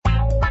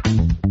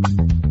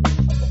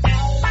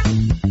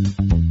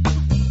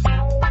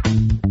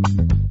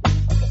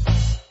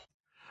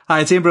Hi,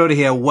 it's Ian Brody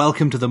here.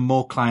 Welcome to the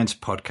More Clients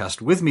podcast.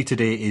 With me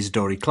today is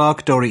Dory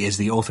Clark. Dory is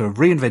the author of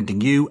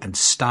Reinventing You and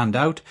Stand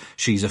Out.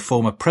 She's a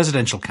former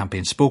presidential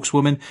campaign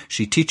spokeswoman.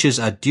 She teaches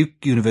at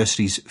Duke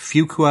University's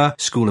Fuqua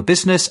School of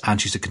Business,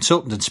 and she's a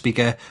consultant and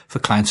speaker for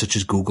clients such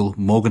as Google,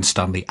 Morgan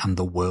Stanley, and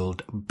the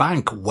World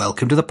Bank.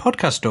 Welcome to the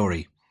podcast,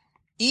 Dory.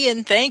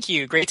 Ian, thank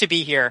you. Great to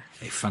be here.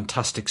 Hey,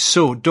 fantastic.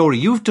 So, Dory,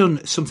 you've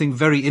done something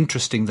very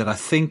interesting that I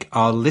think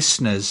our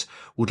listeners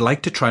would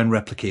like to try and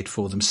replicate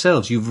for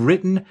themselves. You've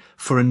written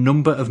for a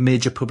number of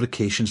major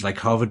publications like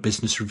Harvard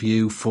Business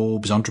Review,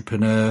 Forbes,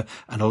 Entrepreneur,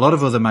 and a lot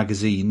of other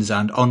magazines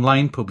and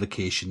online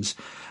publications.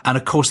 And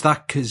of course,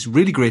 that is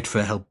really great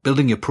for help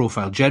building your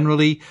profile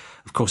generally.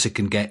 Of course, it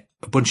can get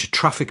a bunch of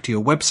traffic to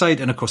your website.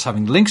 And of course,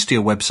 having links to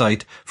your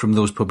website from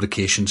those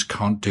publications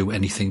can't do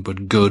anything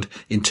but good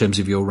in terms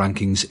of your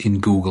rankings in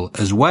Google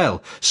as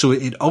well. So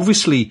it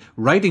obviously,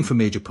 writing for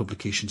major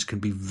publications can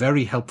be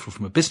very helpful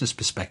from a business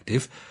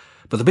perspective.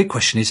 But the big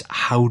question is,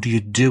 how do you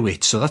do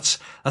it? So that's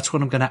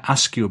what I'm going to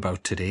ask you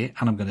about today.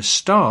 And I'm going to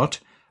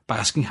start by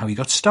asking how you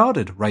got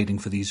started writing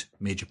for these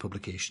major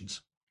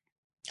publications.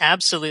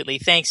 Absolutely.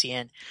 Thanks,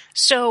 Ian.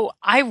 So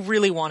I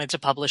really wanted to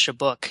publish a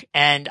book,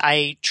 and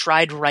I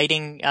tried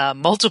writing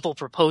multiple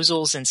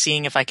proposals and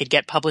seeing if I could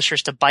get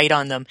publishers to bite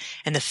on them.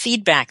 And the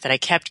feedback that I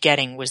kept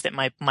getting was that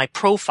my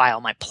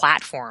profile, my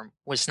platform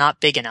was not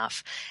big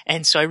enough.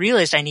 And so I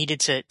realized I needed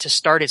to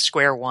start at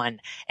square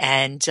one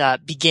and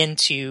begin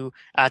to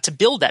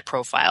build that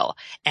profile.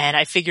 And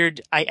I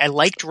figured I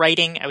liked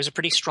writing. I was a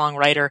pretty strong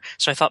writer,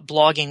 so I thought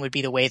blogging would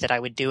be the way that I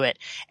would do it.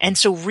 And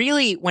so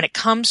really, when it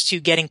comes to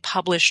getting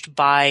published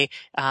by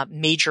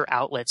major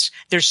outlets,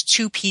 there's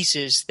two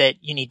pieces that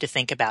you need to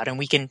think about, and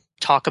we can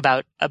talk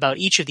about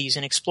each of these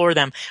and explore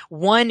them.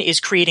 One is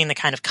creating the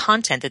kind of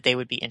content that they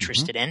would be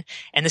interested in.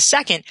 And the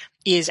second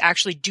is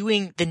actually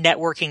doing the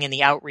networking and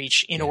the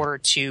outreach in order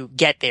to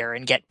get there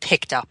and get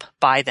picked up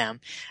by them.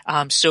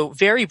 So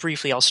very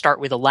briefly, I'll start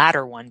with the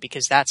latter one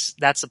because that's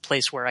a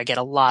place where I get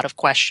a lot of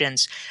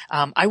questions.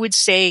 I would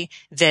say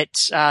that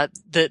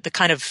the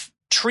kind of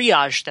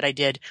triage that I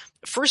did,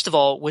 first of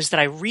all, was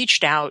that I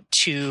reached out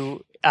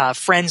to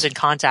friends and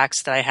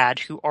contacts that I had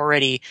who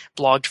already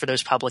blogged for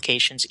those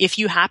publications. If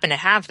you happen to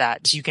have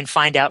that, you can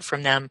find out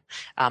from them,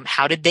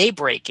 how did they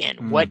break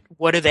in? What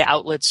do the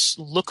outlets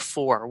look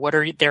for? What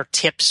are their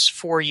tips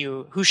for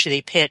you? Who should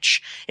they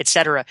pitch,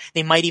 etc.?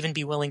 They might even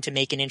be willing to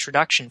make an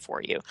introduction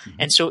for you.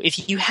 And so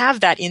if you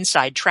have that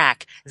inside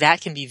track, that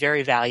can be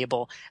very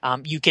valuable.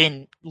 You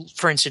can,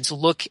 for instance,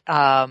 look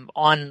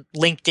on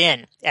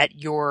LinkedIn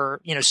at your,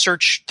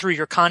 search through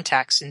your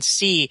contacts and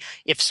see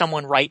if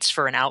someone writes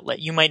for an outlet.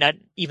 You might not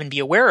even be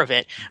aware of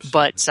it,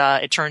 but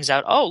it turns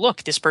out, oh,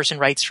 look, this person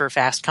writes for a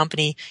Fast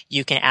Company.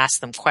 You can ask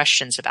them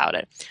questions about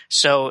it.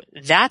 So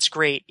that's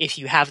great if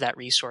you have that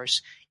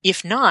resource.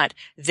 If not,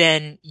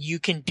 then you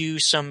can do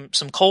some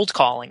cold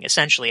calling,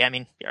 essentially. I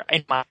mean,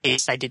 in my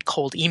case, I did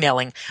cold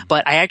emailing,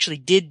 but I actually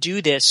did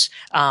do this.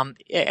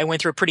 I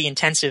went through a pretty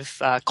intensive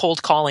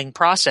cold calling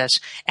process,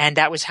 and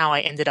that was how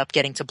I ended up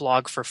getting to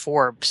blog for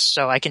Forbes.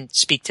 So I can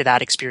speak to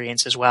that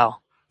experience as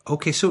well.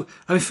 Okay, so,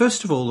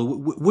 first of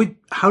all,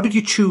 how did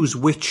you choose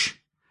which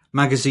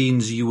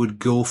magazines you would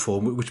go for,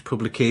 which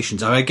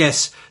publications? I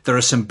guess there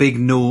are some big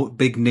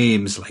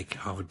names like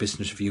Harvard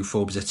Business Review,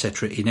 Forbes,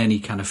 etc. in any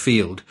kind of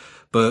field.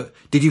 But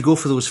did you go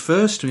for those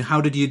first? I mean,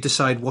 how did you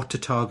decide what to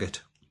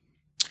target?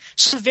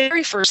 So the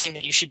very first thing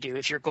that you should do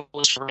if your goal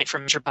is to write for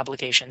major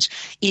publications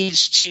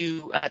is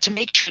to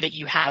make sure that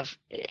you have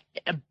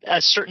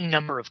a certain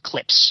number of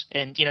clips.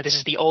 And, this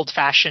is the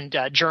old-fashioned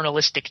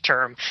journalistic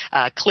term.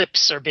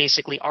 Clips are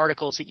basically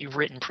articles that you've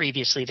written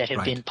previously that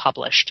have been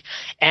published.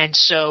 And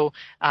so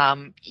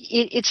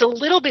it's a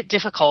little bit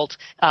difficult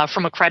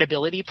from a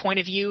credibility point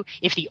of view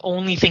if the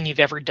only thing you've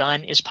ever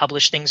done is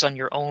publish things on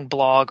your own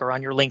blog or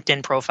on your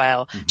LinkedIn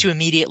profile to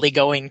immediately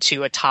going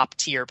to a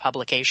top-tier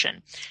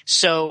publication.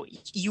 So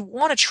you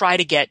want to try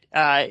to get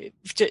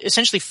to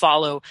essentially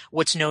follow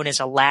what's known as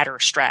a ladder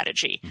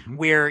strategy,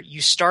 where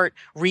you start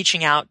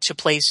reaching out to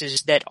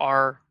places that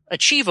are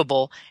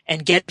achievable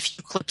and get a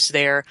few clips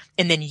there,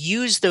 and then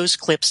use those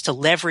clips to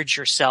leverage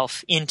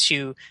yourself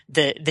into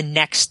the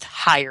next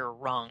higher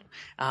rung.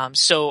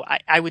 So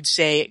I would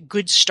say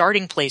good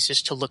starting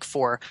places to look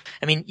for.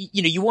 I mean,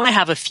 you want to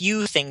have a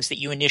few things that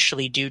you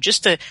initially do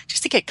just to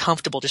get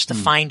comfortable, just to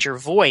find your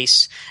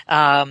voice,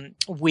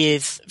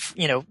 with,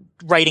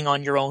 writing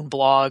on your own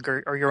blog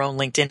or your own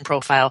LinkedIn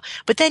profile.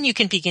 But then you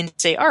can begin to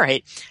say, all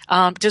right,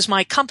 does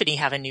my company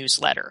have a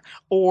newsletter?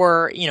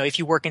 Or, if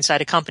you work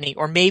inside a company,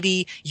 or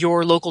maybe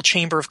your local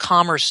chamber of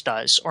commerce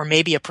does, or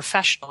maybe a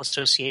professional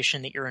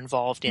association that you're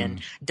involved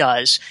in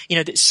does,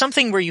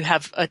 something where you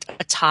have a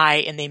tie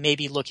and they may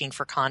be looking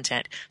for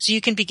content. So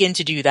you can begin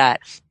to do that.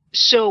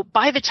 So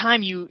by the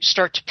time you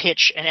start to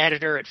pitch an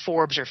editor at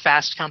Forbes or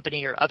Fast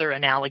Company or other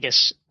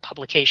analogous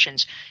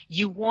publications,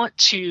 you want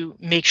to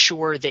make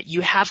sure that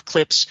you have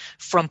clips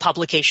from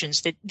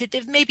publications that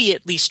they've maybe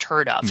at least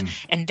heard of.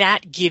 And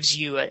that gives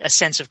you a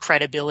sense of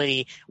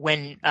credibility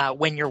when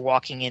you're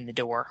walking in the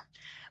door.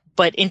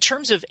 But in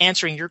terms of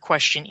answering your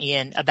question,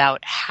 Ian,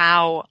 about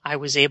how I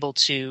was able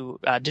to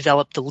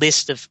develop the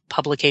list of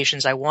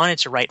publications I wanted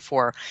to write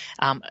for,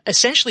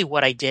 essentially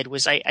what I did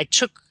was I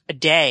took a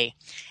day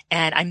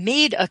and I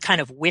made a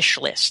kind of wish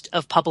list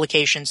of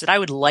publications that I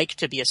would like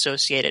to be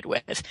associated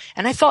with.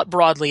 And I thought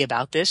broadly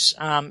about this.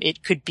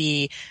 It could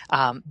be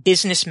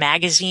business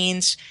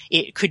magazines.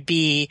 It could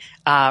be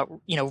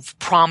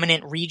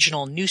prominent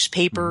regional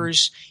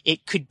newspapers.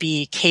 It could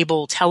be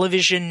cable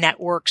television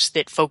networks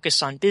that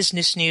focus on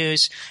business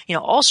news.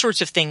 All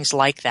sorts of things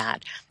like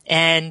that.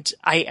 And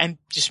I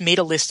just made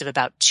a list of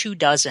about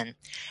 24.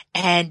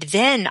 And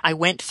then I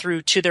went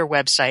through to their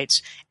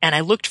websites and I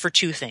looked for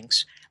two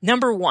things.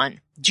 Number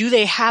one, do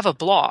they have a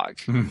blog?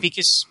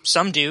 Because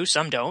some do,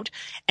 some don't.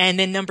 And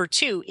then number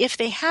two, if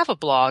they have a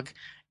blog,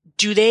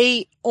 do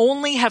they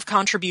only have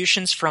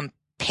contributions from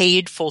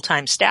paid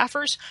full-time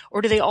staffers,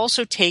 or do they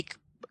also take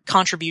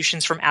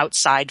contributions from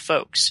outside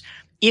folks?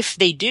 If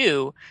they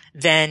do,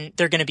 then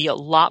they're going to be a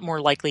lot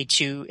more likely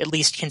to at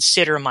least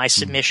consider my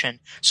submission.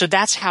 So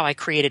that's how I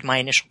created my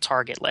initial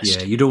target list.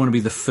 Yeah, you don't want to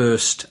be the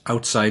first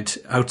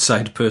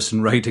outside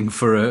person writing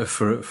for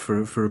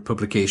a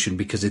publication,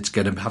 because it's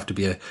going to have to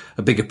be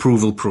a big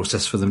approval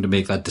process for them to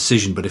make that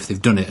decision. But if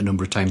they've done it a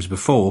number of times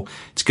before,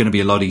 it's going to be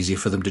a lot easier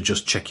for them to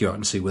just check you out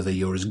and see whether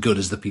you're as good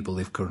as the people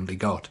they've currently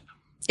got.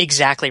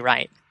 Exactly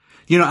right.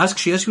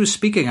 As you were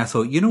speaking, I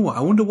thought, what?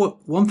 I wonder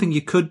what one thing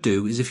you could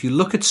do is, if you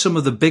look at some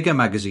of the bigger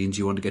magazines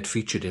you want to get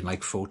featured in,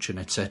 like Fortune,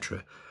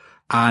 etc.,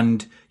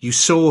 and you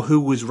saw who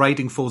was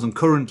writing for them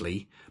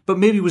currently, but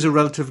maybe was a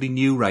relatively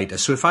new writer.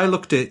 So if I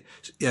looked at,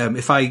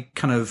 if I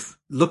kind of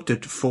looked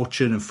at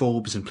Fortune and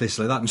Forbes and places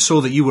like that and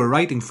saw that you were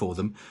writing for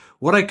them,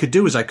 what I could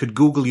do is I could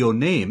Google your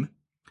name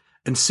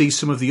and see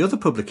some of the other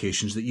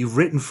publications that you've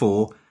written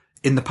for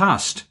in the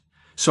past.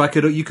 So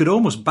you could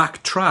almost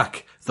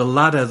backtrack the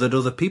ladder that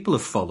other people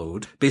have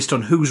followed based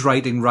on who's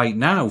writing right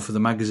now for the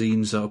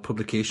magazines or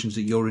publications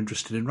that you're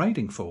interested in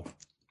writing for.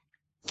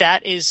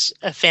 That is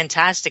a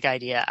fantastic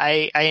idea.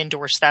 I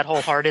endorse that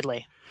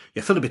wholeheartedly.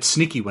 Yeah, I felt a bit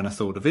sneaky when I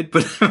thought of it,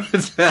 but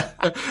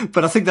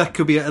I think that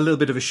could be a little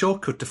bit of a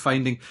shortcut to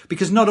finding,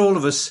 because not all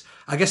of us,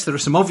 I guess there are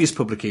some obvious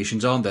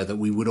publications, aren't there, that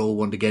we would all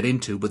want to get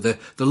into, but the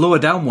lower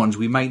down ones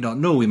we might not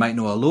know. We might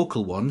know our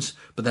local ones,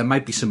 but there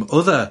might be some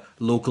other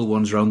local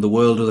ones around the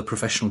world, other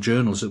professional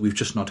journals that we've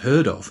just not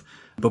heard of.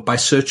 But by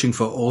searching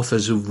for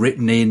authors who've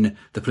written in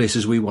the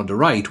places we want to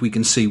write, we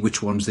can see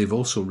which ones they've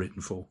also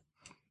written for.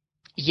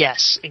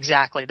 Yes,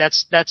 exactly.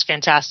 That's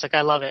fantastic.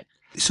 I love it.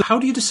 So how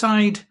do you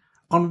decide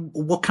on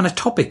what kind of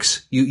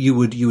topics you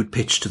would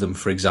pitch to them,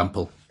 for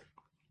example?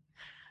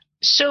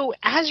 So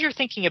as you're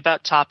thinking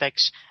about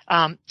topics,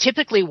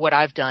 typically what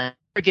I've done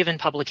for a given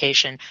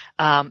publication,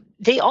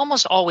 they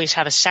almost always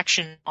have a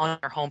section on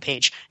their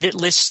homepage that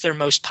lists their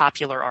most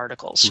popular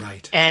articles.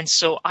 Right. And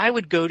so I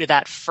would go to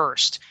that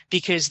first,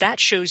 because that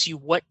shows you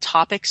what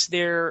topics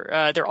their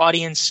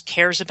audience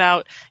cares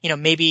about.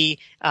 Maybe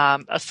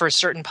for a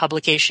certain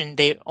publication,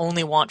 they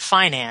only want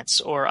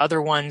finance, or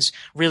other ones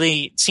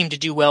really seem to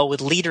do well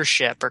with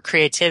leadership or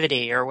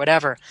creativity or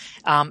whatever.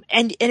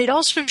 And it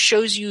also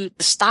shows you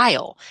the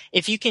style.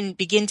 If you can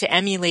begin to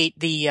emulate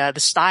the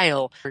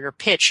style for your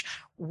pitch,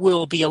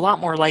 will be a lot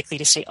more likely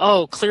to say,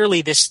 oh,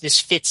 clearly this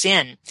fits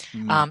in.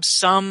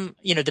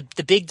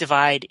 The big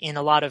divide in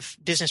a lot of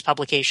business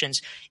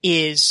publications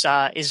is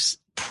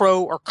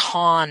pro or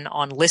con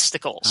on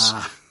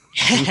listicles.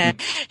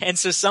 And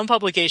so some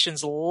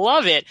publications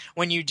love it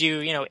when you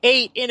do,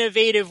 8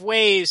 innovative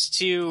ways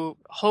to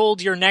hold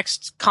your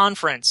next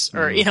conference,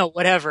 or,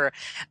 whatever.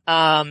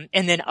 And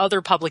then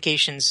other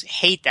publications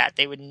hate that.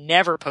 They would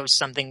never post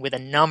something with a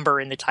number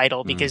in the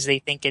title because they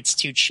think it's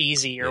too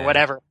cheesy or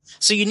whatever.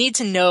 So you need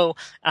to know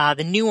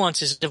the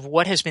nuances of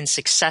what has been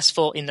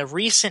successful in the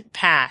recent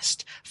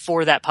past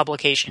for that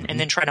publication, and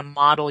then try to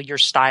model your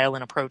style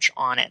and approach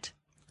on it.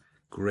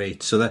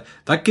 Great. So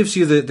that gives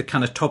you the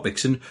kind of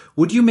topics. And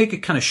would you make a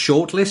kind of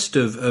short list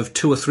of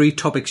 2 or 3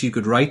 topics you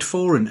could write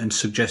for and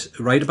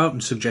write about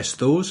and suggest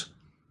those?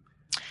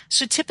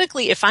 So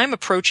typically, if I'm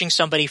approaching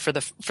somebody for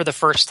the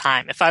first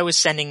time, if I was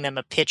sending them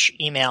a pitch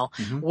email,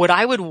 what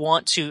I would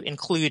want to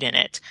include in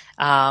it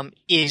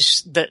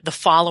is the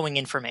following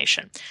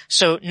information.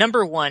 So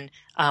number one,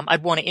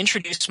 I'd want to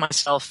introduce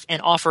myself and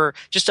offer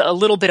just a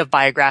little bit of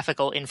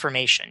biographical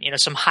information,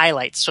 some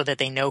highlights so that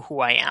they know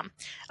who I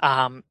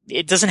am.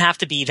 It doesn't have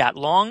to be that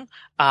long.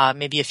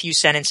 Maybe a few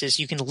sentences.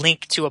 You can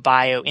link to a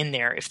bio in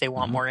there if they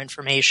want more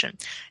information.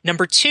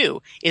 Number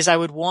 2 is I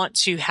would want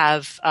to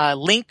have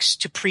links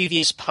to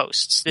previous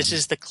posts. This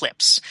is the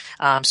clips.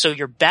 So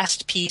your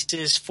best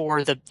pieces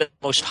for the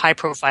most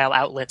high-profile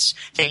outlets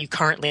that you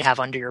currently have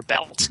under your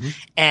belt.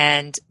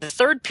 And the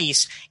third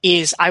piece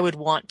is I would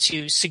want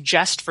to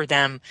suggest for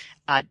them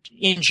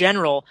in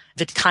general,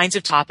 the kinds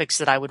of topics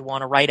that I would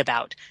want to write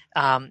about.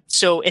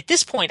 So at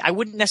this point, I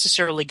wouldn't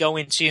necessarily go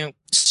into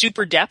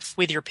super depth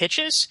with your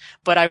pitches,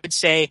 but I would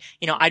say,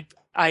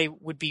 I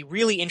would be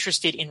really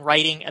interested in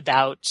writing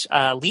about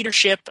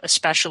leadership,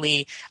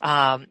 especially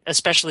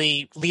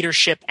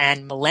leadership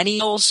and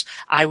millennials.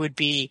 I would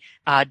be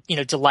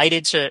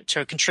delighted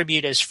to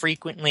contribute as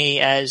frequently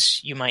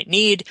as you might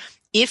need.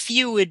 If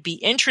you would be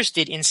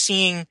interested in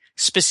seeing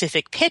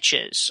specific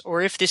pitches,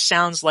 or if this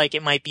sounds like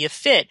it might be a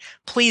fit,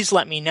 please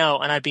let me know,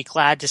 and I'd be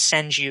glad to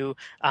send you,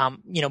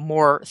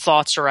 more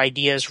thoughts or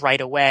ideas right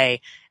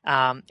away.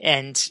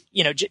 And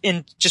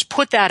just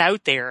put that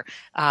out there.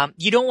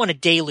 You don't want to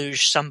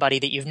deluge somebody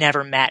that you've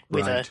never met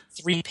with Right.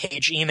 a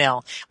 3-page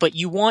email, but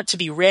you want to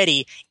be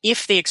ready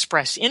if they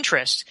express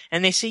interest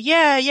and they say,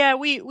 yeah,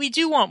 we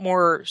do want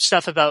more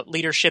stuff about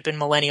leadership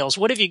and millennials.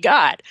 What have you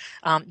got?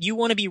 You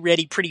want to be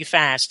ready pretty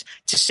fast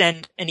to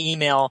send an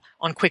email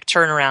on quick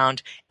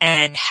turnaround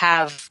and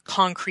have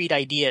concrete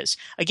ideas.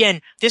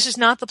 Again, this is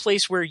not the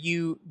place where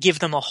you give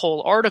them a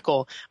whole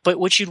article, but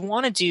what you'd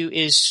want to do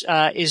is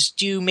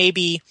do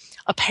maybe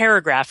a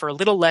paragraph or a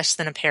little less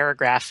than a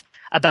paragraph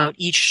about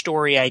each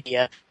story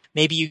idea.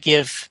 Maybe you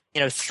give,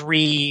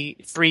 three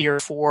or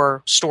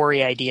four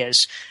story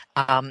ideas.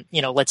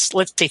 Let's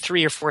say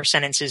 3 or 4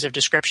 sentences of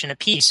description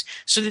apiece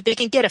so that they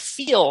can get a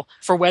feel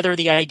for whether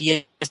the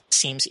idea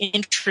seems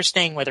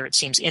interesting, whether it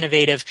seems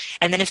innovative.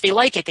 And then if they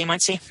like it, they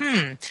might say,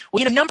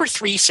 number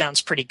 3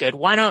 sounds pretty good.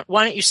 Why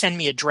don't you send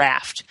me a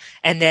draft?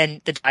 And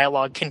then the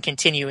dialogue can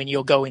continue and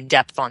you'll go in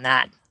depth on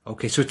that.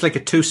 Okay, so it's like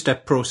a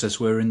 2-step process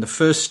where in the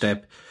first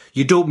step,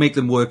 you don't make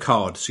them work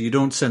hard. So you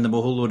don't send them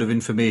a whole load of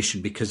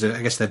information because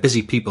I guess they're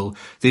busy people.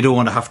 They don't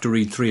want to have to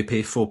read 3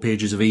 or 4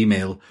 pages of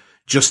email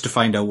just to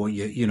find out what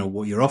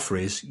what your offer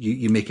is.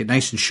 You make it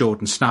nice and short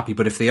and snappy.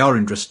 But if they are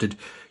interested,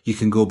 you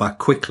can go back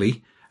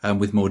quickly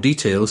with more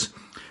details.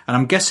 And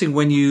I'm guessing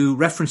when you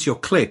reference your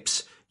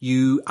clips,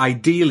 you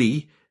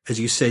ideally, as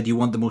you said, you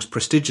want the most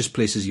prestigious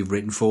places you've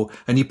written for,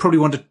 and you probably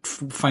want to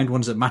find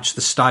ones that match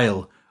the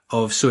style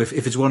of, so if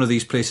it's one of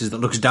these places that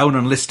looks down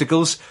on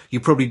listicles,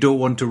 you probably don't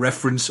want to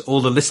reference all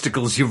the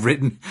listicles you've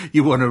written.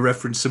 You want to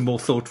reference some more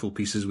thoughtful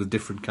pieces with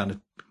different kind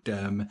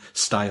of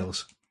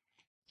styles.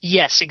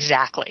 Yes,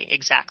 exactly.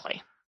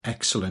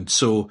 Excellent.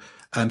 So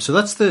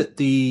that's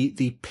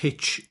the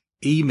pitch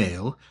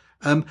email.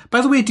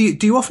 By the way,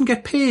 do you often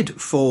get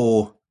paid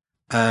for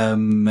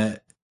writing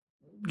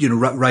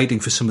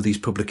for some of these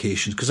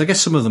publications? Because I guess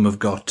some of them have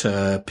got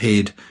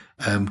paid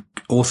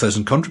authors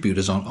and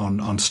contributors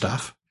on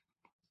staff.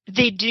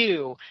 They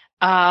do.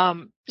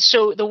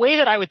 So the way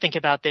that I would think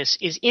about this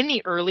is in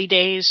the early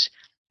days,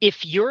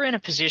 if you're in a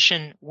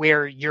position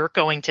where you're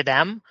going to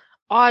them,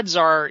 odds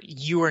are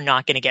you are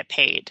not going to get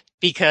paid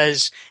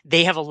because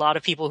they have a lot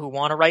of people who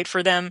want to write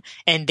for them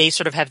and they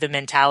sort of have the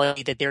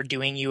mentality that they're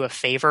doing you a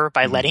favor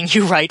by letting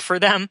you write for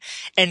them.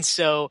 And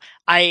so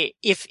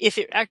if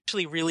it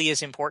actually really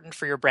is important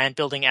for your brand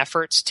building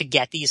efforts to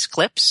get these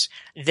clips,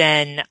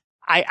 then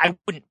I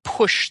wouldn't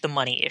push the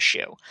money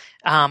issue.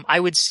 I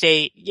would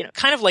say,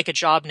 kind of like a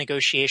job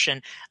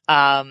negotiation.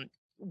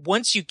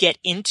 Once you get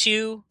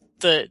into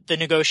the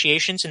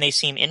negotiations and they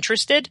seem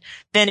interested,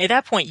 then at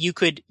that point you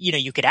could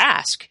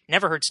ask.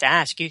 Never hurts to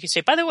ask. You could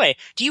say, by the way,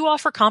 do you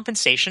offer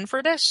compensation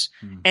for this?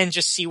 And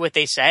just see what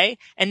they say.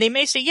 And they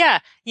may say, yeah,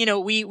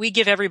 we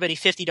give everybody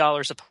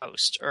 $50 a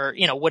post or,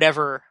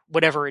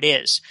 whatever it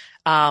is.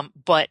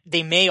 But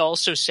they may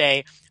also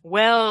say,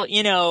 well,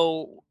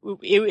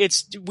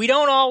 we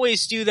don't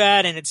always do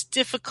that and it's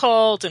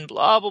difficult and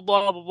blah, blah,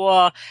 blah, blah,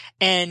 blah.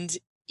 And,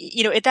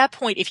 at that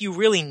point, if you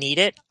really need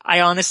it,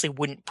 I honestly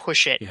wouldn't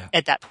push it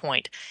at that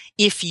point.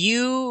 If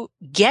you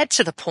get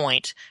to the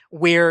point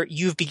where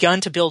you've begun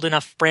to build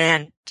enough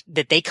brand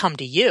that they come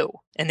to you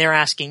and they're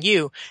asking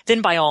you, then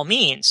by all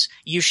means,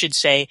 you should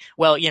say,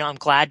 well, I'm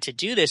glad to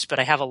do this, but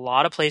I have a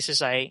lot of places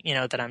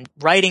that I'm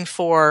writing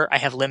for. I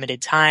have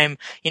limited time.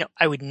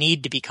 I would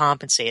need to be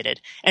compensated.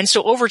 And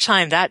so over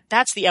time,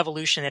 that's the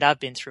evolution that I've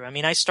been through. I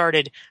mean, I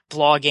started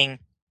blogging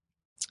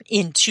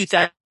in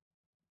 2000.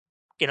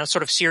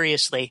 Sort of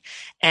seriously.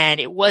 And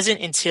it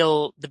wasn't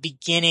until the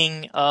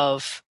beginning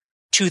of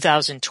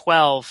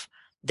 2012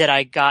 that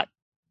I got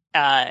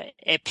a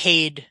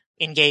paid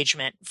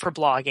engagement for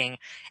blogging.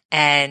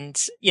 And,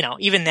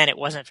 even then it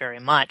wasn't very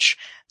much.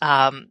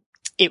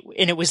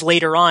 It was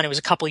later on, it was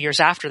a couple of years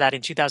after that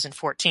in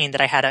 2014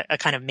 that I had a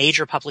kind of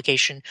major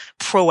publication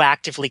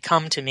proactively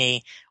come to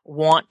me,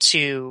 want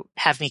to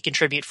have me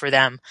contribute for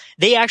them.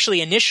 They actually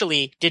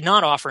initially did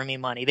not offer me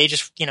money. They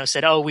just,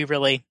 said, oh, we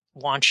really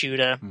want you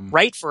to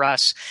write for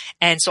us.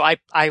 And so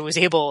I was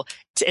able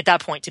to, at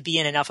that point, to be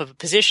in enough of a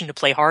position to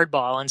play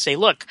hardball and say,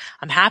 look,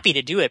 I'm happy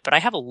to do it, but I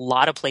have a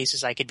lot of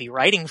places I could be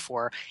writing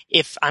for.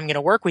 If I'm going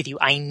to work with you,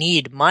 I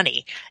need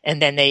money.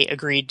 And then they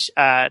agreed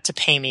to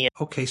pay me.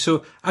 Okay.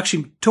 So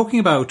actually talking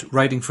about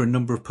writing for a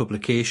number of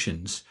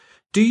publications,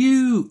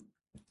 to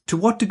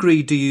what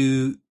degree do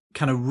you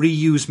kind of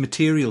reuse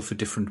material for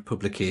different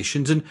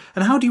publications, and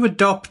how do you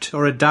adopt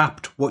or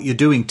adapt what you're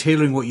doing,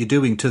 tailoring what you're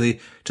doing to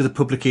the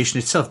publication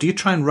itself? Do you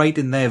try and write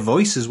in their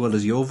voice as well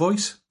as your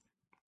voice?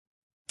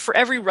 For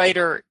every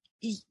writer,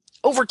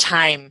 over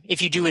time,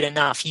 if you do it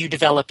enough, you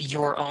develop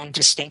your own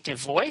distinctive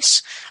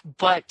voice.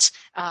 But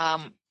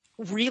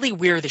really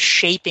where the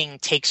shaping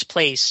takes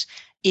place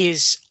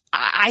is,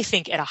 I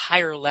think, at a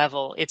higher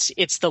level.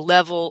 It's the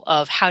level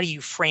of how do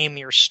you frame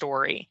your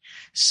story.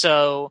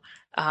 So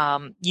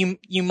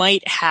you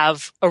might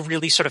have a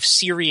really sort of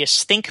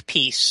serious think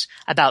piece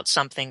about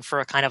something for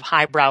a kind of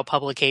highbrow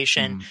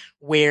publication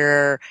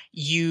where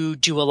you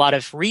do a lot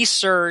of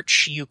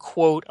research, you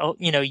quote,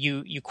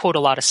 you quote a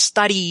lot of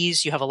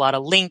studies, you have a lot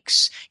of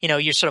links,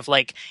 you're sort of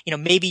like,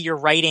 maybe you're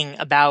writing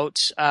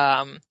about,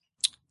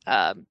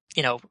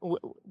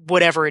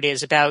 whatever it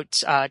is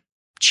about,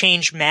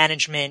 change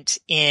management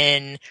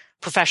in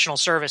professional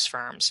service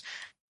firms.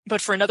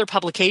 But for another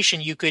publication,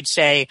 you could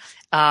say,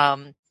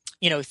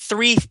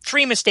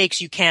 three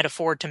mistakes you can't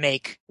afford to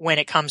make when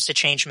it comes to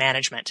change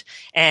management.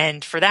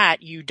 And for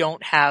that, you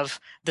don't have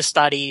the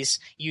studies.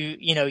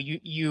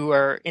 You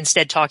are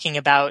instead talking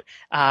about,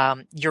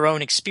 your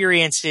own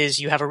experiences.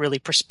 You have a really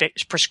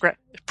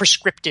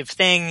prescriptive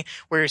thing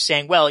where you're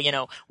saying, well,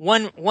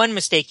 one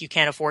mistake you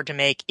can't afford to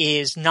make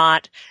is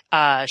not,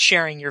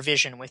 sharing your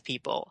vision with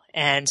people.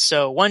 And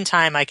so one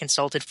time I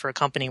consulted for a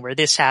company where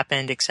this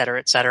happened, et cetera,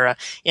 et cetera.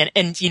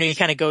 And you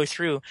kind of go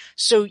through.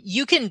 So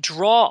you can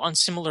draw on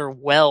similar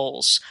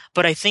wells,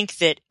 but I think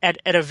that at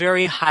a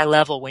very high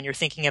level, when you're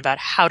thinking about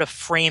how to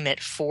frame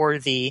it for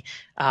the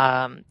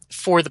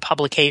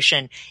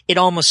publication, it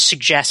almost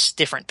suggests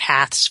different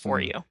paths for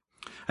you.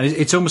 And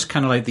it's almost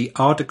kind of like the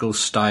article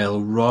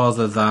style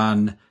rather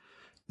than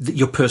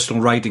your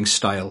personal writing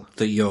style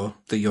that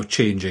you're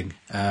changing.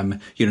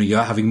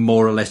 You're having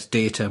more or less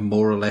data,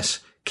 more or less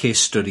case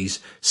studies,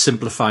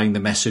 simplifying the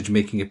message,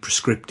 making it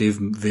prescriptive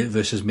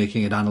versus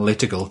making it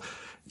analytical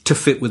to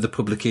fit with the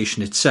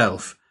publication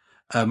itself.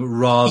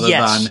 Rather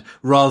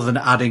than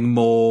adding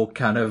more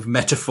kind of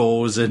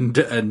metaphors and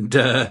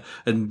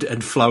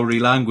flowery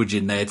language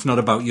in there. It's not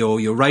about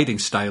your writing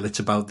style. It's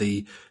about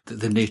the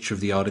nature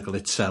of the article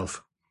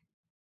itself.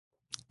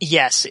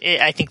 Yes,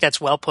 I think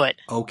that's well put.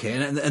 Okay.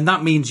 And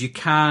that means you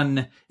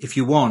can, if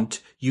you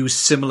want, use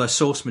similar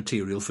source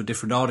material for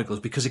different articles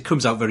because it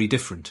comes out very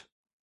different.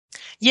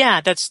 Yeah,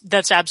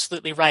 that's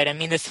absolutely right. I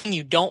mean, the thing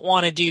you don't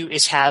want to do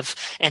is have,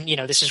 and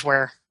this is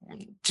where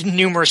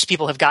numerous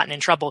people have gotten in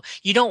trouble.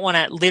 You don't want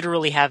to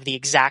literally have the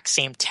exact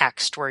same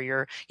text where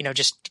you're,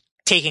 just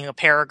taking a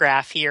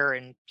paragraph here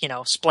and,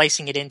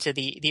 splicing it into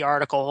the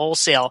article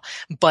wholesale.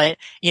 But,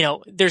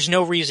 there's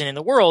no reason in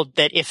the world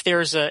that if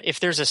there's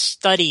a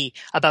study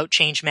about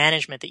change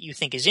management that you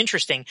think is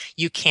interesting,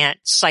 you can't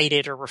cite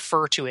it or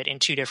refer to it in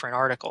two different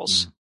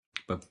articles.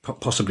 But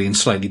possibly in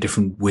slightly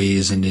different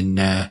ways and in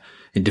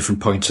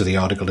different points of the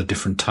article at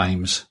different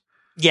times.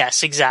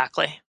 Yes,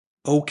 exactly.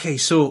 Okay.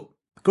 So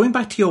going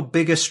back to your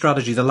bigger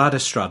strategy, the ladder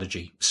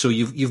strategy. So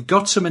you've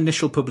got some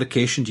initial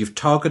publications. You've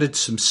targeted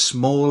some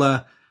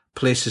smaller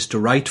places to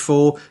write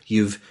for.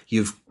 You've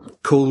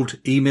cold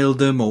emailed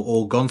them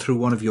or gone through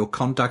one of your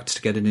contacts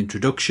to get an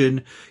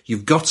introduction.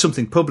 You've got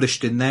something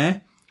published in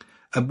there.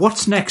 And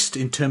what's next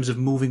in terms of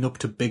moving up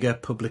to bigger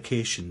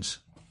publications?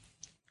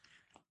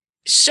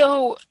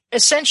 So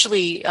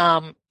essentially,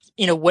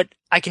 what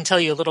I can tell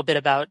you a little bit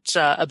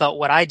about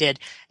what I did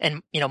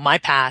and, my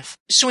path.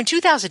 So in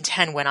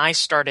 2010, when I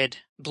started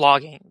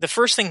blogging, the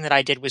first thing that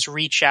I did was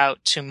reach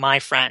out to my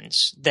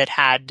friends that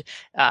had,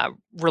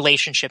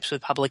 relationships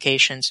with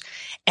publications.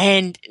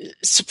 And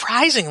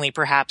surprisingly,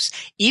 perhaps,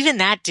 even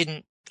that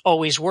didn't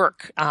always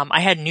work.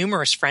 I had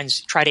numerous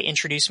friends try to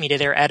introduce me to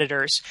their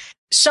editors.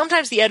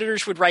 Sometimes the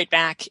editors would write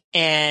back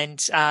and,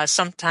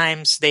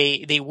 sometimes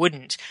they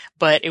wouldn't,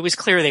 but it was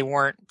clear they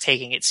weren't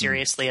taking it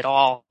seriously at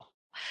all.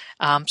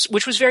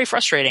 Which was very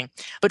frustrating.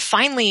 But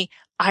finally,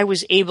 I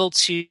was able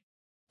to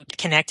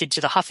connected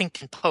to the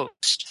Huffington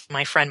Post,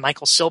 my friend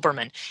Michael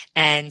Silberman.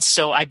 And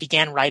so I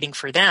began writing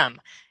for them.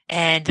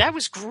 And that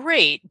was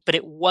great, but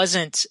it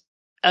wasn't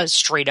a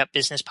straight up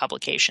business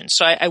publication.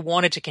 So I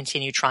wanted to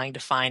continue trying to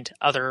find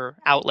other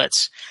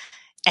outlets.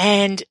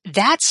 And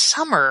that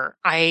summer,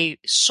 I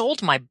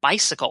sold my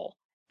bicycle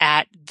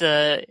on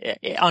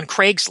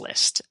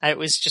Craigslist. It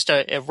was just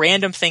a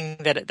random thing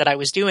that I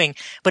was doing,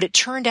 but it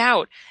turned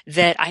out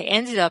that I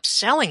ended up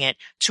selling it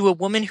to a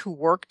woman who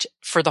worked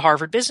for the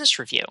Harvard Business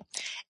Review.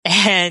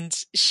 And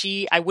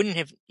I wouldn't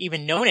have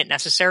even known it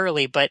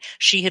necessarily, but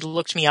she had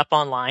looked me up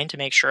online to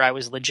make sure I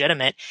was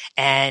legitimate.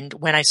 And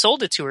when I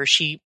sold it to her,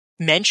 she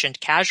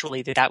mentioned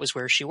casually that was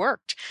where she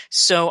worked.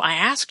 So I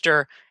asked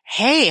her,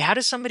 hey, how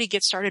does somebody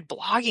get started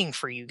blogging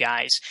for you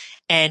guys?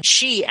 And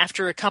she,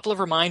 after a couple of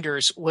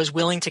reminders, was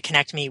willing to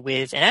connect me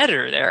with an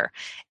editor there.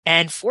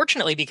 And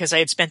fortunately, because I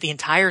had spent the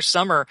entire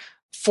summer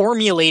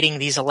formulating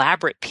these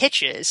elaborate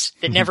pitches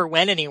that never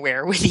went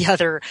anywhere with the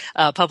other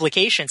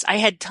publications, I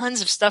had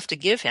tons of stuff to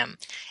give him.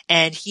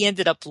 And he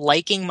ended up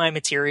liking my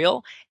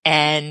material.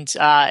 And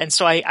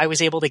so I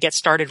was able to get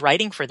started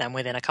writing for them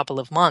within a couple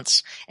of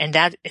months. And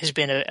that has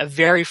been a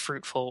very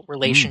fruitful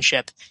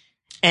relationship.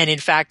 And in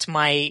fact,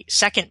 my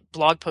second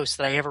blog post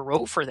that I ever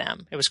wrote for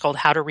them, it was called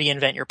How to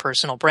Reinvent Your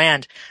Personal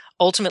Brand,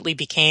 ultimately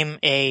became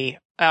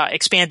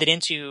expanded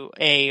into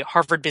a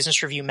Harvard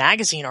Business Review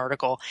magazine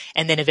article,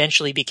 and then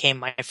eventually became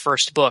my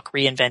first book,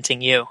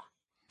 Reinventing You.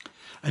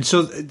 And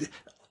so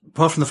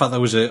apart from the fact that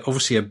was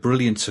obviously a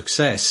brilliant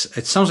success,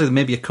 it sounds like there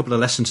may be a couple of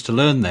lessons to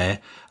learn there.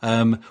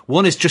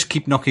 One is just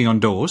keep knocking on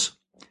doors,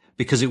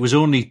 because it was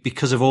only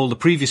because of all the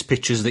previous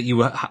pitches that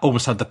you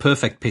almost had the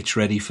perfect pitch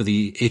ready for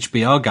the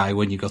HBR guy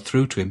when you got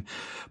through to him.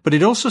 But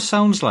it also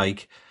sounds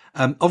like,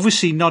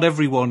 obviously not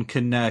everyone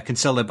can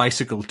sell their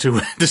bicycle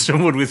to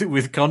someone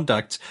with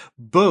contacts,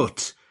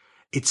 but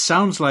it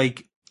sounds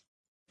like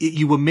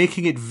you were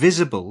making it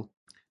visible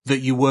that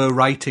you were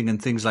writing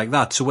and things like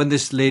that. So when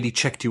this lady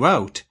checked you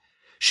out,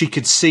 she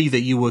could see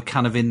that you were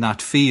kind of in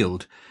that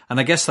field. And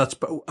I guess that's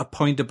a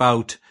point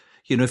about,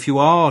 if you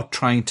are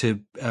trying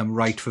to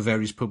write for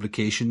various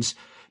publications,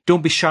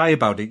 don't be shy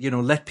about it.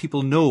 Let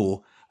people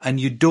know, and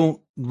you don't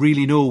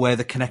really know where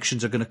the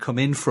connections are going to come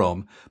in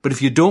from. But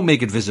if you don't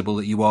make it visible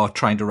that you are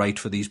trying to write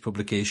for these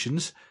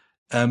publications,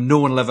 no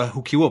one will ever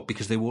hook you up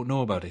because they won't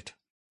know about it.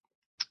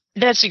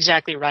 That's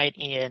exactly right,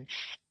 Ian.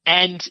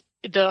 And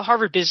the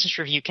Harvard Business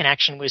Review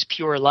connection was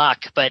pure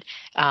luck, but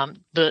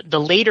the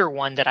later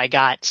one that I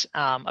got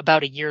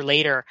about a year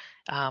later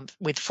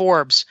with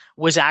Forbes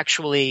was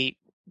actually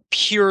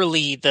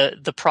purely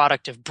the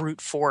product of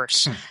brute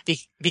force,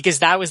 because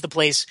that was the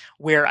place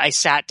where I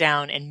sat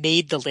down and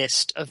made the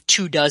list of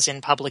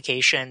 24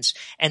 publications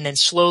and then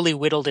slowly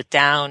whittled it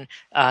down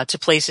to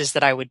places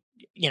that I would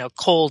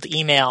cold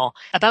email.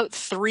 About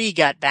 3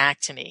 got back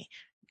to me.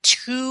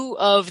 2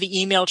 of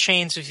the email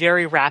chains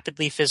very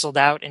rapidly fizzled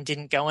out and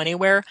didn't go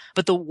anywhere.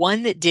 But the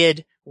one that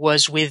did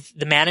was with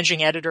the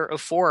managing editor of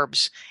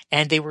Forbes,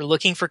 and they were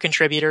looking for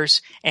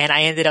contributors, and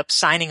I ended up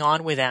signing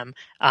on with them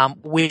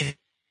within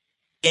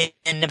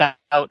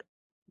about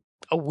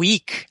a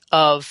week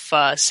of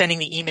sending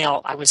the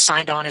email. I was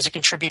signed on as a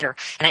contributor,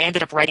 and I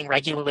ended up writing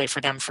regularly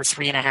for them for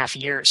 3.5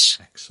 years.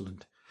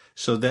 Excellent.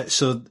 So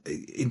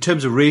in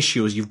terms of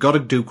ratios, you've got to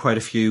do quite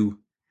a few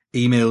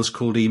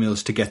cold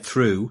emails to get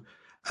through.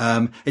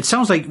 It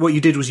sounds like what you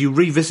did was you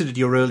revisited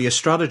your earlier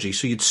strategy.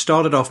 So you'd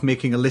started off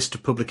making a list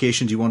of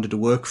publications you wanted to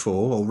work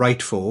for or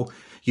write for.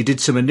 You did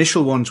some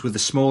initial ones with the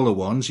smaller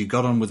ones. You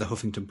got on with the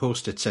Huffington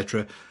Post,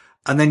 etc.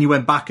 And then you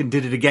went back and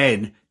did it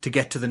again to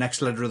get to the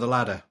next letter of the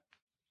ladder.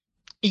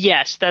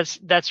 Yes,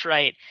 that's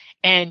right.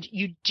 And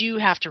you do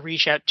have to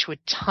reach out to a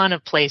ton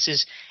of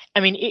places. I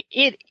mean,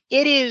 it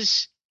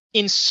is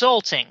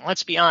insulting.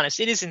 Let's be honest.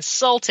 It is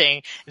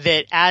insulting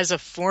that as a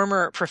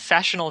former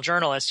professional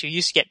journalist who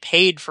used to get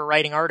paid for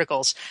writing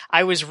articles,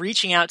 I was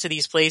reaching out to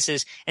these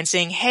places and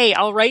saying, "Hey,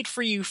 I'll write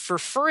for you for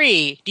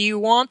free. Do you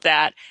want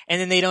that?"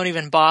 And then they don't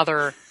even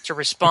bother to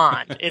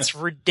respond. It's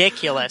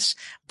ridiculous.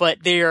 But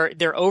they're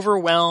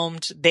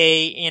overwhelmed.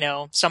 They,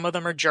 some of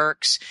them are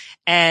jerks.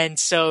 And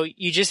so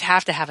you just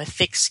have to have a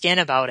thick skin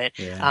about it.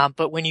 Yeah.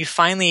 But when you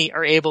finally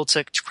are able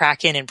to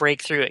crack in and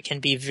break through, it can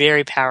be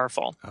very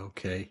powerful.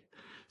 Okay.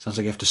 Sounds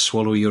like you have to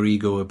swallow your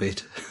ego a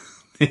bit.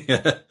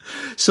 Yeah.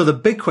 So the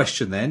big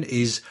question then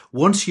is,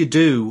 once you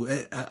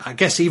do, I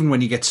guess even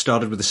when you get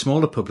started with a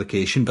smaller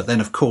publication, but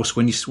then of course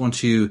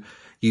once you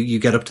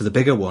get up to the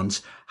bigger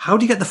ones, how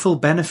do you get the full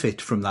benefit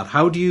from that?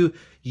 How do you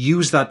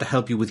use that to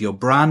help you with your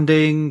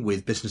branding,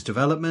 with business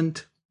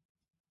development?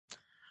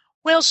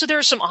 Well, so there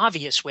are some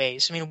obvious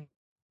ways. I mean,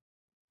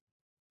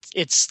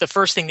 it's the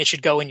first thing that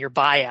should go in your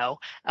bio.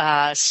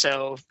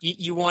 So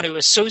you want to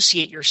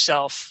associate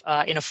yourself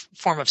in a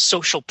form of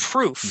social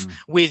proof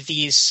with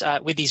these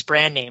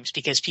brand names,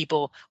 because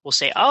people will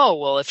say, "Oh,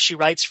 well, if she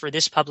writes for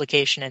this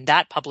publication and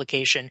that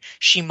publication,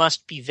 she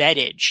must be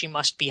vetted. She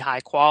must be high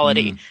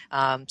quality."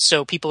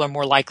 So people are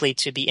more likely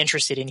to be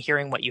interested in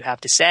hearing what you have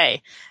to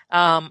say.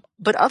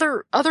 But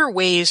other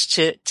ways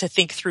to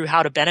think through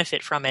how to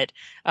benefit from it.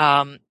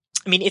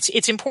 I mean,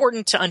 it's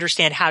important to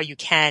understand how you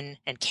can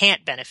and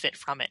can't benefit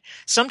from it.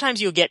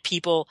 Sometimes you'll get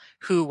people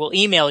who will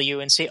email you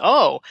and say,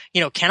 "Oh,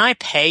 can I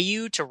pay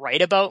you to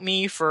write about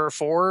me for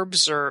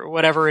Forbes or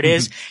whatever it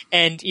is?"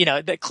 And,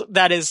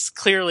 that is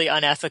clearly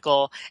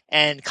unethical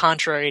and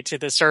contrary to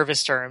the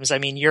service terms. I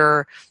mean,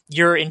 you're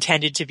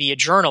intended to be a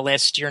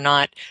journalist. You're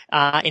not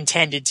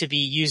intended to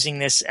be using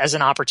this as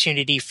an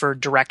opportunity for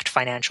direct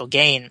financial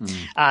gain.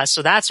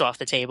 So that's off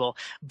the table.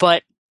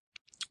 But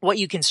what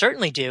you can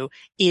certainly do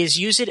is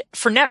use it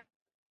for network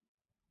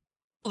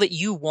that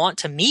you want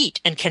to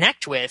meet and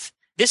connect with.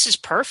 This is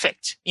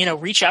perfect.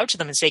 Reach out to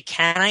them and say,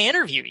 "Can I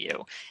interview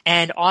you?"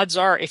 And odds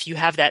are, if you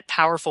have that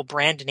powerful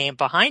brand name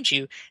behind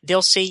you,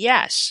 they'll say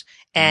yes.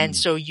 And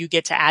so you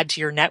get to add to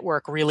your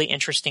network really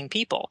interesting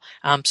people.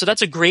 So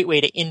that's a great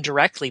way to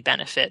indirectly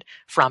benefit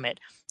from it.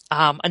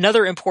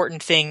 Another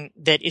important thing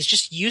that is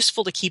just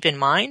useful to keep in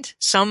mind,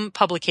 some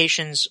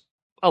publications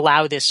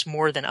allow this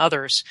more than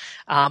others,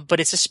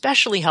 but it's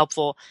especially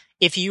helpful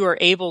if you are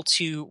able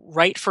to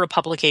write for a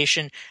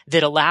publication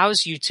that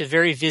allows you to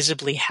very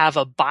visibly have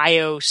a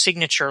bio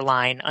signature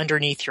line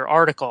underneath your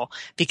article,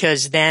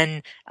 because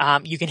then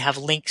you can have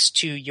links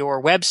to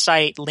your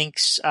website,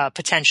 links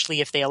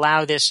potentially, if they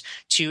allow this,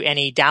 to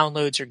any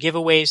downloads or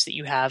giveaways that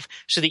you have,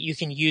 so that you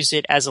can use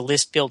it as a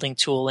list building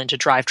tool and to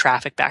drive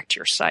traffic back to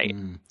your site.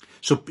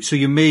 So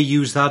you may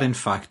use that, in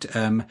fact.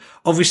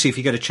 Obviously, if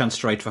you get a chance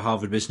to write for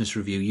Harvard Business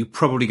Review, you're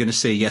probably going to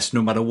say yes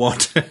no matter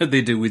what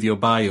they do with your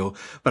bio.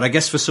 But I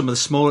guess for some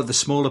of the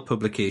smaller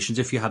publications,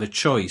 if you had a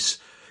choice,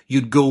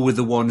 you'd go with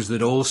the ones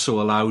that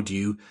also allowed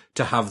you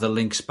to have the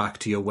links back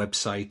to your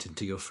website and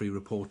to your free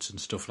reports and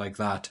stuff like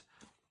that.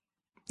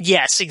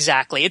 Yes,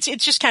 exactly. It's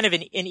just kind of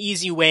an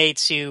easy way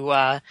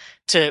to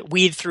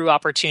weed through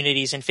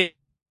opportunities and fit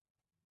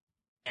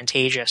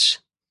advantageous.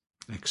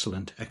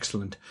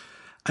 Excellent.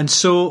 And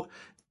so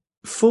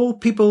for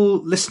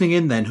people listening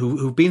in then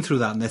who've been through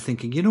that and they're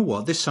thinking, you know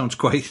what, this sounds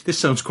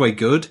quite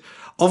good.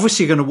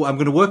 Obviously I'm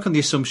going to work on the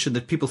assumption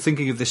that people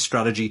thinking of this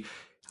strategy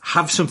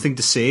have something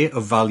to say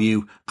of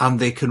value and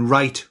they can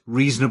write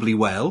reasonably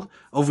well.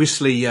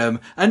 Obviously, and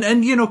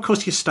of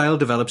course your style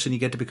develops and you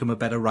get to become a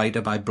better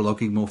writer by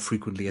blogging more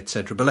frequently,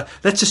 etc. But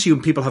let's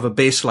assume people have a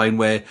baseline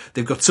where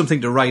they've got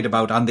something to write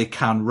about and they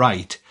can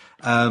write.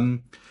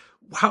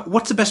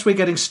 What's the best way of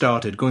getting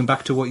started? Going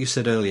back to what you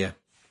said earlier.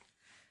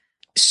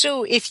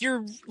 So if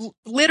you're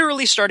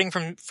literally starting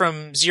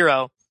from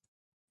zero,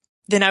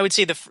 then I would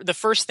say the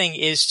first thing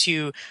is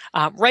to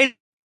write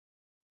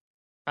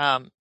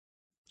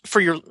for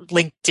your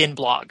LinkedIn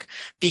blog,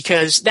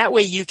 because that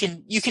way you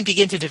can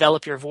begin to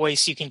develop your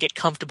voice. You can get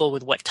comfortable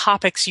with what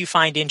topics you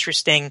find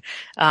interesting.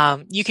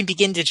 You can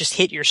begin to just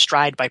hit your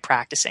stride by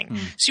practicing.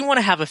 So you want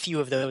to have a few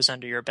of those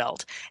under your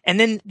belt. And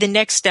then the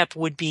next step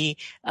would be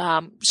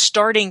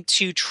starting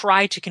to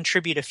try to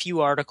contribute a few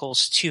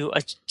articles to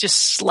a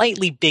just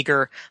slightly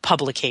bigger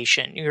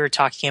publication. You were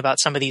talking about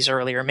some of these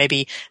earlier,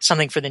 maybe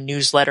something for the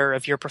newsletter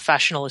of your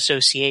professional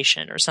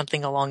association or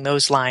something along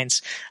those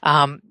lines.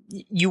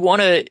 You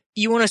want to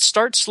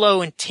start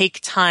slow and take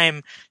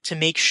time to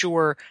make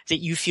sure that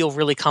you feel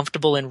really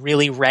comfortable and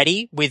really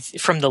ready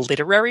from the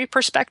literary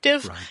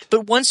perspective. Right.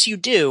 But once you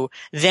do,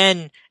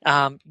 then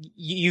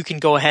you can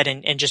go ahead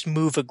and just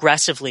move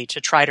aggressively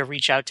to try to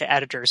reach out to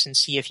editors and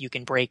see if you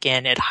can break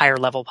in at higher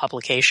level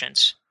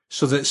publications.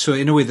 So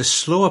in a way, the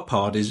slower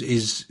part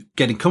is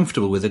getting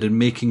comfortable with it and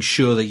making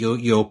sure that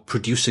you're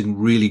producing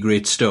really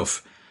great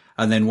stuff.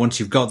 And then once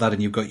you've got that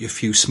and you've got your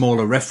few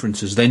smaller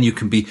references, then you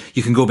can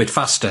go a bit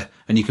faster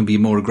and you can be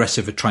more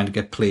aggressive at trying to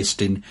get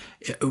placed in,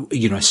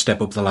 a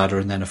step up the ladder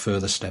and then a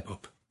further step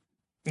up.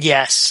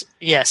 Yes,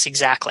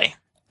 exactly.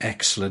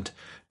 Excellent.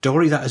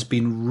 Dory, that has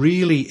been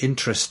really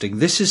interesting.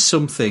 This is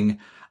something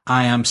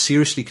I am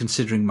seriously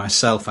considering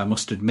myself, I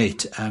must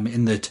admit,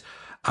 in that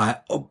I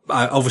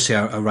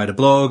write a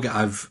blog.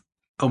 I've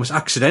almost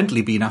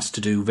accidentally been asked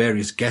to do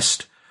various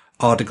guest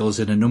articles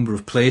in a number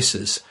of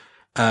places.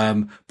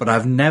 But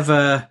I've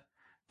never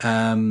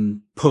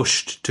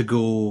pushed to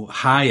go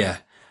higher,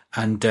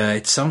 and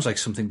it sounds like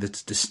something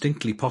that's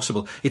distinctly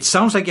possible. It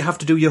sounds like you have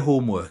to do your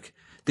homework.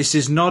 This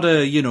is not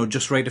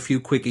just write a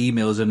few quick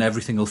emails and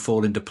everything will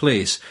fall into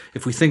place.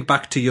 If we think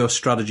back to your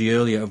strategy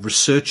earlier of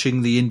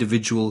researching the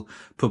individual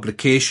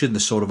publication, the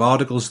sort of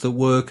articles that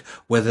work,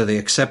 whether they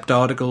accept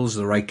articles,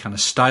 the right kind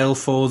of style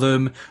for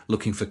them,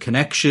 looking for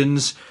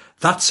connections,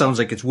 that sounds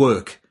like it's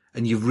work.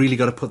 And you've really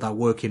got to put that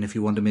work in if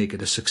you want to make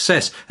it a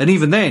success. And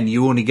even then,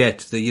 you only get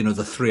the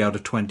 3 out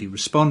of 20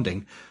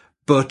 responding.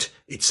 But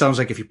it sounds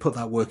like if you put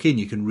that work in,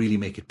 you can really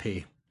make it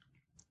pay.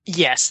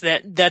 Yes,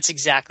 that's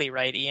exactly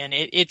right, Ian.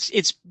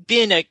 It's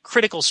been a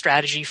critical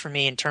strategy for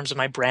me in terms of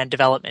my brand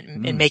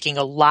development and making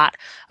a lot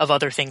of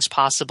other things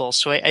possible.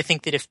 So I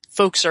think that if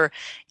folks are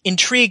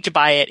intrigued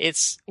by it,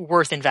 it's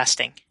worth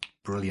investing.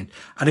 Brilliant.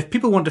 And if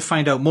people want to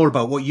find out more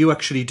about what you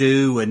actually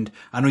do, and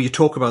I know you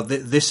talk about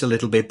this a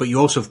little bit, but you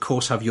also, of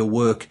course, have your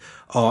work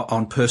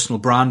on personal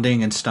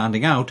branding and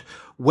standing out,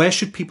 where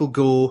should people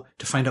go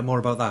to find out more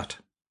about that?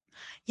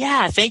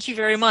 Yeah, thank you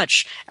very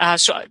much.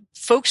 So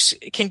folks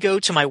can go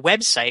to my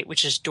website,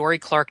 which is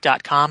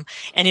doryclark.com.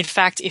 And in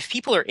fact, if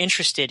people are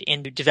interested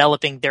in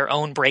developing their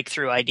own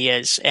breakthrough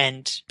ideas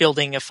and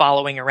building a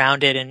following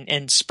around it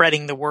and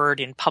spreading the word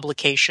in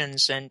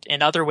publications and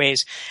other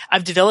ways,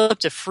 I've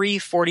developed a free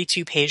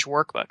 42-page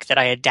workbook that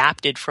I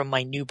adapted from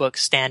my new book,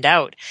 Stand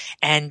Out.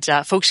 And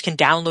folks can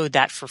download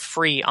that for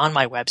free on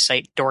my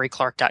website,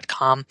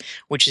 doryclark.com,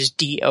 which is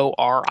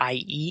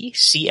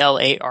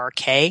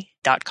DORIECLARK.com.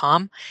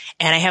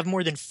 And I have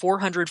more than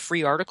 400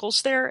 free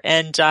articles there.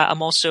 And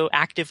I'm also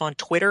active on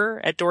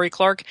Twitter at Dory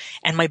Clark.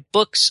 And my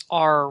books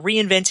are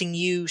Reinventing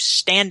You,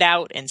 Stand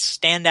Out, and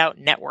Stand Out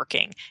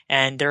Networking.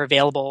 And they're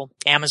available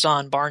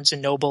Amazon, Barnes &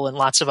 Noble, and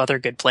lots of other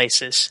good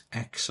places.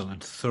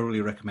 Excellent. Thoroughly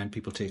recommend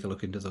people take a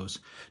look into those.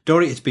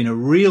 Dory, it's been a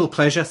real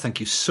pleasure. Thank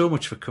you so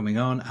much for coming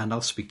on, and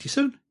I'll speak to you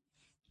soon.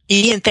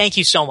 Ian, thank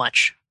you so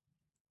much.